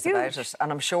two ways about it.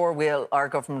 And I'm sure we'll meal, our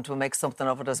government will make something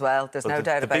of it as well. There's no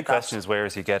doubt about that. The big question is, where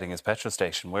is he getting his petrol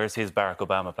station? Where's his Barack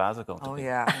Obama Plaza going to be? Oh,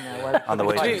 yeah, I know. Well, on the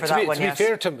way to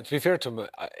be fair to him,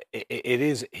 it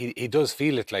is. He does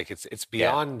feel it like it's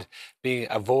beyond being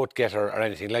a vote getter or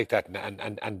anything like that,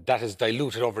 and that is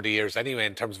diluted over the years anyway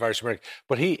in terms of Irish American.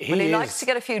 But he likes to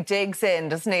get a he digs in,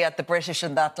 doesn't he, at the British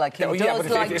and that? Like, he does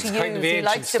like to use, he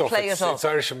likes to play it up. It's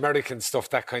Irish American stuff,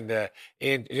 that kind of,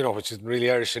 which isn't really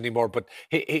Irish anymore. But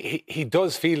he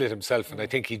does feel it himself, and I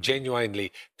think he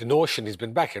genuinely, the notion, he's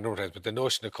been back a number of times, but the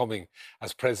notion of coming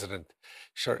as president,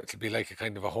 sure, it'll be like a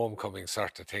kind of a homecoming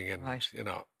sort of thing. And, right.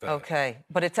 OK.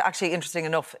 But it's actually interesting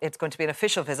enough, it's going to be an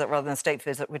official visit rather than a state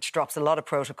visit, which drops a lot of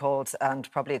protocols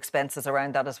and probably expenses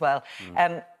around that as well.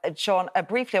 Sean,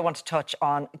 briefly I want to touch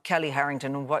on Kelly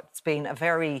Harrington and what's been a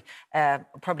very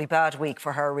probably bad week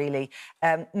for her, really.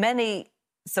 Many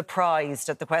surprised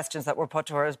at the questions that were put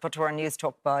to her on News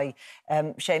Talk by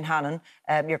Shane Hannon,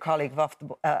 your colleague of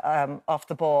Off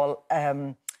the Ball,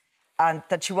 and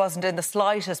that she wasn't in the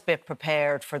slightest bit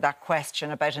prepared for that question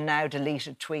about a now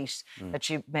deleted tweet that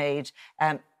she made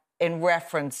in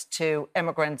reference to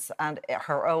immigrants and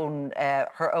her own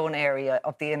area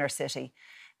of the inner city.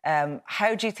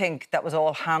 How do you think that was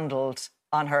all handled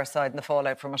on her side and the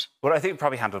fallout from it? Well, I think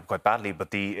probably handled quite badly, but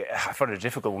I found it a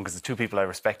difficult one because the two people I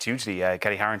respect hugely.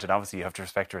 Kelly Harrington, obviously you have to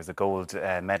respect her as a gold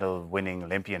medal winning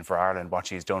Olympian for Ireland, what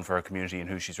she's done for her community and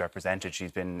who she's represented.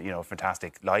 She's been, a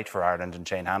fantastic light for Ireland, and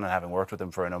Shane Hannon, having worked with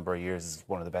him for a number of years, is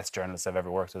one of the best journalists I've ever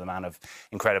worked with, a man of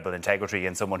incredible integrity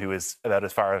and someone who is about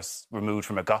as far as removed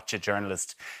from a gotcha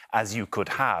journalist as you could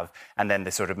have. And then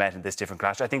they sort of met in this different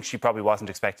clash. I think she probably wasn't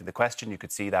expecting the question. You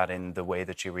could see that in the way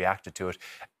that she reacted to it.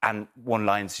 And one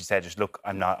line she said is, look,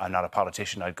 I'm not a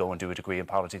politician. I'd go and do a degree in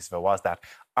politics if I was that.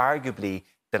 Arguably,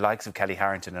 the likes of Kelly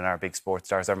Harrington and our big sports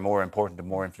stars are more important and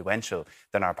more influential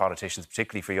than our politicians,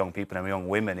 particularly for young people and young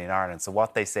women in Ireland. So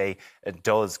what they say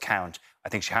does count. I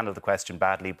think she handled the question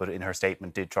badly, but in her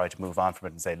statement did try to move on from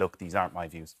it and say, look, these aren't my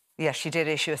views. Yes, she did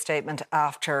issue a statement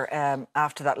after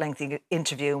that lengthy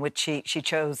interview in which she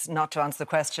chose not to answer the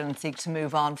question and seek to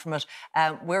move on from it.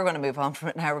 We're going to move on from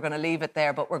it now. We're going to leave it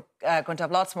there, but we're going to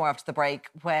have lots more after the break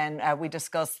when we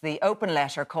discuss the open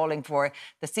letter calling for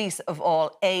the cease of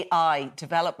all AI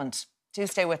development. Do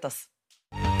stay with us.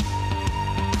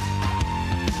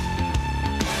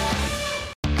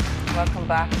 Welcome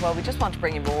back. Well, we just want to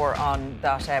bring you more on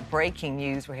that breaking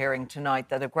news we're hearing tonight,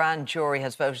 that a grand jury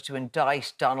has voted to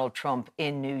indict Donald Trump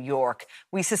in New York.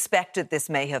 We suspected this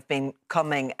may have been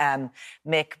coming,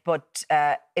 Mick, but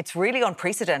it's really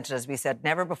unprecedented, as we said.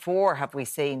 Never before have we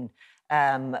seen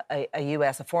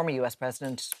a former US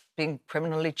president being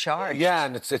criminally charged. Yeah,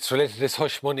 and it's related to this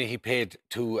hush money he paid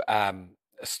to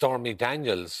Stormy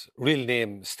Daniels, real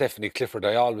name Stephanie Clifford.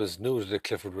 I always knew that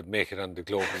Clifford would make it on the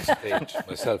global stage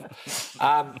myself.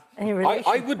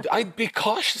 I'd be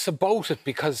cautious about it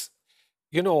because,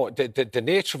 the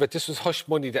nature of it, this was hush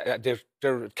money that they're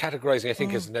categorising, I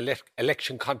think, as an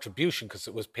election contribution because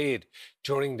it was paid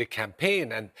during the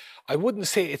campaign. And I wouldn't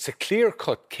say it's a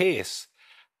clear-cut case.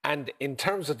 And in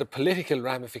terms of the political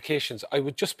ramifications, I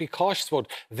would just be cautious about.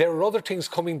 There are other things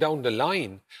coming down the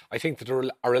line, I think, that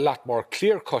are a lot more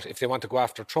clear-cut if they want to go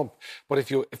after Trump. But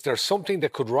if there's something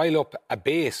that could rile up a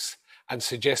base and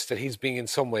suggest that he's being in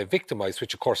some way victimised,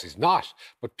 which of course he's not,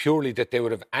 but purely that they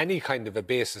would have any kind of a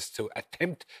basis to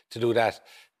attempt to do that,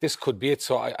 this could be it.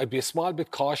 So I'd be a small bit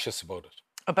cautious about it.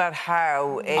 About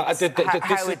how it's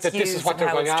this is what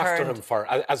they're going after him for,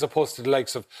 as opposed to the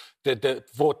likes of the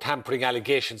vote tampering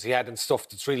allegations he had and stuff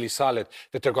that's really solid,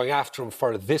 that they're going after him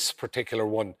for this particular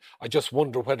one. I just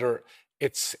wonder whether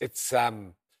it's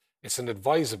an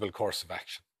advisable course of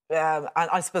action. And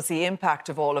I suppose the impact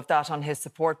of all of that on his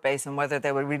support base and whether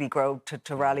they will really grow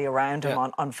to rally around him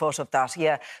on foot of that.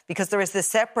 Yeah, because there is this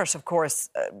separate, of course,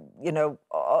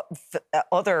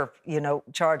 other,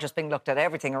 charges being looked at,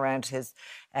 everything around his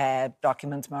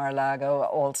documents, Mar-a-Lago,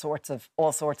 all sorts of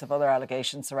other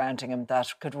allegations surrounding him that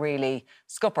could really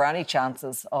scupper any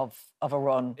chances of a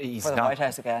run for the White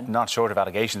House again. Not short of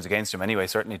allegations against him anyway,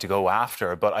 certainly to go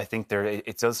after. But I think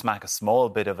it does smack a small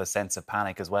bit of a sense of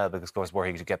panic as well, because, of course, were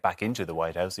he to get back into the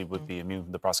White House, he would be immune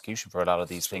from the prosecution for a lot of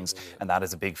these things. And that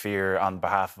is a big fear on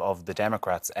behalf of the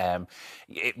Democrats.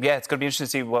 It's going to be interesting to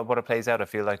see what it plays out. I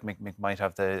feel like Mick might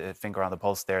have the finger on the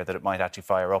pulse there, that it might actually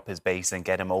fire up his base and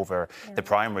get him over the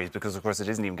primaries, because, of course, it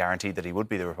isn't even guaranteed that he would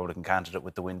be the Republican candidate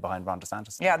with the win behind Ron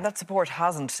DeSantis. Yeah, and that support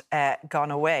hasn't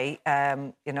gone away.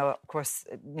 Of course,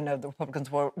 the Republicans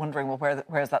were wondering, well,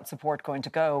 where's that support going to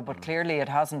go? But clearly it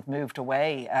hasn't moved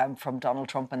away from Donald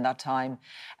Trump in that time.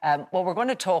 Well, we're going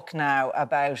to talk now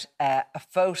about a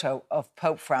photo of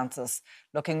Pope Francis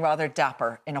looking rather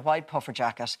dapper in a white puffer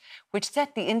jacket, which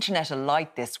set the internet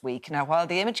alight this week. Now, while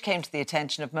the image came to the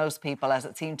attention of most people as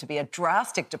it seemed to be a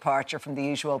drastic departure from the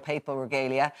usual papal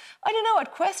regalia, I don't know,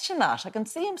 I'd question that. I can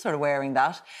see him sort of wearing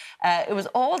that. It was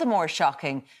all the more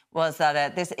shocking was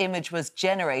that this image was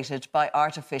generated by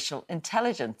artificial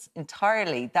intelligence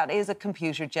entirely. That is a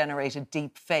computer-generated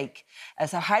deep fake.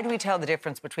 So how do we tell the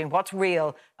difference between what's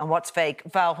real and what's fake?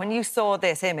 Val, when you saw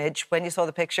this image, when you saw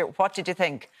the picture, what did you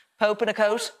think? Pope in a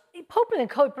coat? Pope in a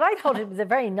coat, but I thought it was a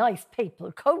very nice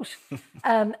papal coat.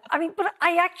 But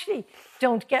I actually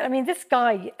don't get... this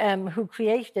guy who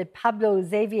created it, Pablo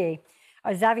Xavier,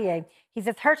 he's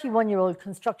a 31-year-old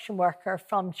construction worker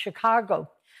from Chicago.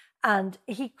 And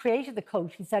he created the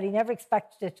coat. He said he never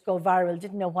expected it to go viral,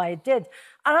 didn't know why it did.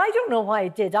 And I don't know why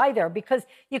it did either, because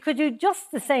you could do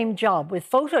just the same job with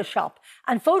Photoshop,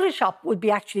 and Photoshop would be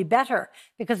actually better,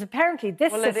 because apparently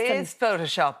this system... Well, it is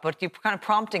Photoshop, but you're kind of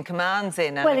prompting commands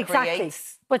in and it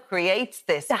creates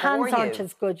this the hands for you. aren't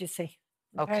as good, you see.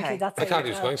 Okay. I thought he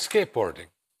was going skateboarding.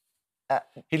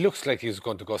 He looks like he's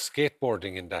going to go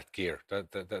skateboarding in that gear.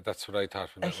 That's what I thought.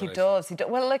 He does.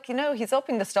 Well, he's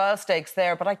upping the style stakes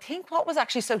there. But I think what was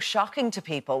actually so shocking to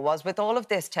people was with all of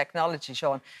this technology,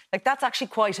 Sean, that's actually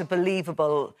quite a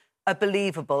believable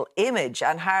image,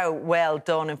 and how well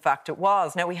done, in fact, it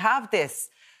was. Now, we have this,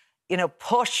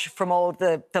 push from all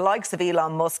the likes of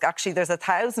Elon Musk. Actually, there's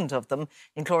 1,000 of them,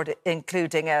 including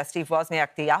Steve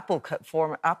Wozniak, the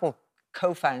former Apple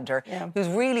co-founder, who's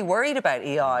really worried about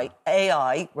AI,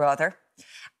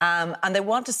 and they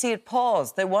want to see it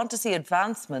paused. They want to see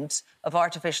advancement of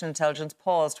artificial intelligence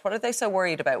paused. What are they so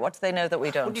worried about? What do they know that we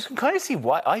don't? Well, you can kind of see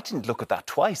why. I didn't look at that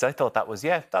twice. I thought that was,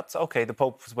 that's okay. The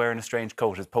Pope was wearing a strange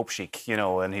coat. It's Pope chic,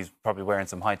 and he's probably wearing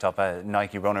some high-top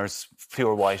Nike runners,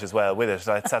 pure white as well with it.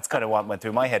 So that's kind of what went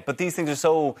through my head. But these things are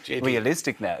so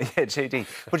realistic now. Yeah, JD.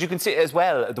 But you can see as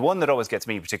well, the one that always gets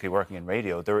me, particularly working in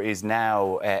radio, there is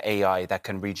now AI that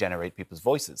can regenerate people's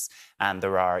voices. And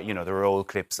there are, there are old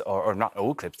clips, or not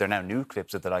old clips, they're now new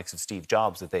clips of the likes of Steve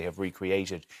Jobs that they have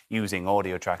recreated using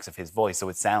audio tracks of his voice, so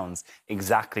it sounds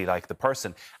exactly like the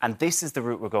person. And this is the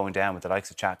route we're going down with the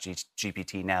likes of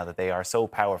ChatGPT now, that they are so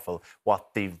powerful.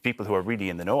 What the people who are really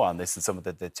in the know on this, and some of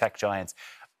the tech giants,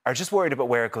 are just worried about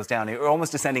where it goes down. You're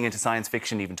almost descending into science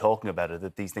fiction even talking about it,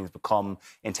 that these things become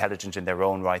intelligent in their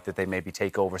own right, that they maybe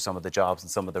take over some of the jobs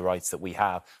and some of the rights that we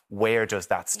have. Where does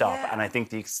that stop? Yeah. And I think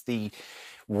the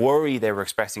worry they were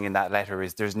expressing in that letter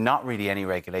is there's not really any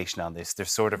regulation on this.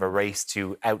 There's sort of a race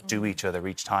to outdo each other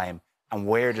each time. And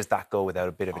where does that go without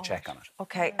a bit of a check on it?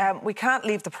 OK, we can't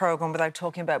leave the programme without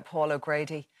talking about Paul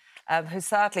O'Grady, who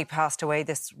sadly passed away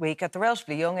this week at the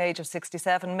relatively young age of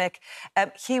 67, Mick.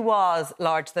 He was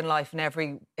larger than life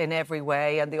in every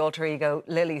way, and the alter ego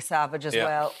Lily Savage as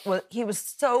well. Well, he was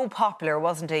so popular,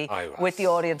 wasn't he, with the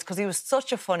audience, because he was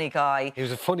such a funny guy. He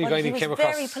was a funny guy, and he came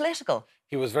across... very political.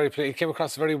 He was he came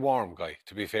across a very warm guy,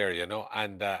 to be fair,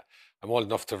 and... I'm old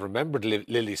enough to remember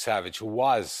Lily Savage, who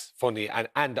was funny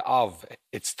and of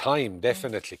its time,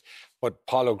 definitely. But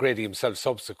Paul O'Grady himself,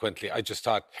 subsequently, I just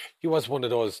thought he was one of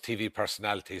those TV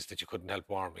personalities that you couldn't help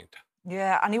warming to.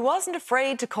 Yeah, and he wasn't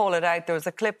afraid to call it out. There was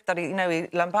a clip that he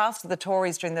lambasted the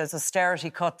Tories during those austerity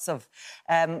cuts of,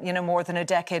 more than a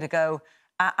decade ago.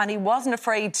 And he wasn't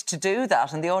afraid to do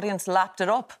that, and the audience lapped it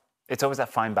up. It's always that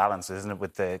fine balance, isn't it,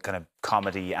 with the kind of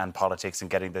comedy and politics and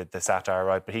getting the satire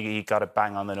right. But he got it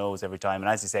bang on the nose every time.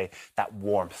 And as you say, that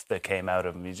warmth that came out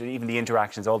of him, even the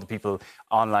interactions, all the people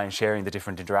online sharing the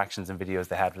different interactions and videos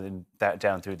they had with him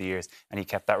down through the years. And he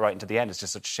kept that right into the end. It's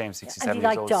just such a shame, 67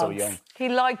 years old, so young. He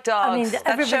liked dogs.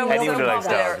 That show was so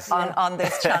popular on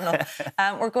this channel.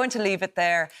 We're going to leave it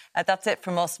there. That's it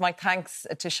from us. My thanks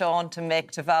to Sean, to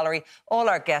Mick, to Valerie, all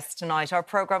our guests tonight. Our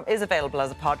programme is available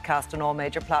as a podcast on all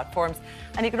major platforms.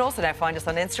 And you can also now find us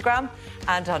on Instagram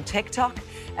and on TikTok,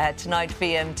 Tonight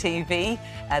VMTV.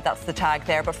 That's the tag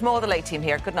there. But from all the late team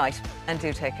here, good night and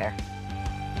do take care.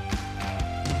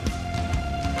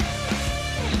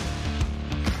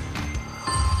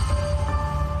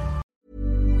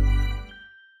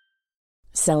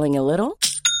 Selling a little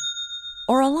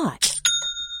or a lot?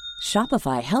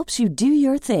 Shopify helps you do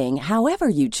your thing however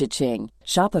you cha-ching.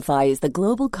 Shopify is the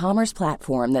global commerce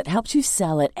platform that helps you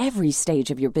sell at every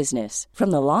stage of your business. From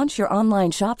the launch your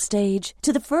online shop stage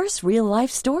to the first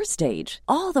real-life store stage,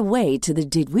 all the way to the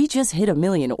did we just hit a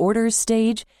million orders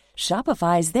stage.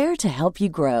 Shopify's there to help you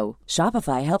grow.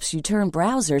 Shopify helps you turn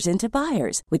browsers into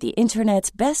buyers with the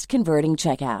internet's best converting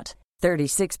checkout.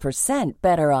 36%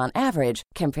 better on average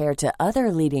compared to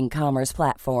other leading commerce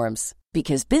platforms.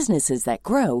 Because businesses that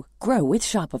grow, grow with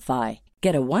Shopify.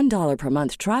 Get a $1 per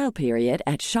month trial period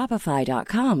at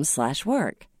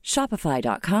shopify.com/work.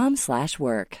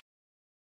 Shopify.com/work.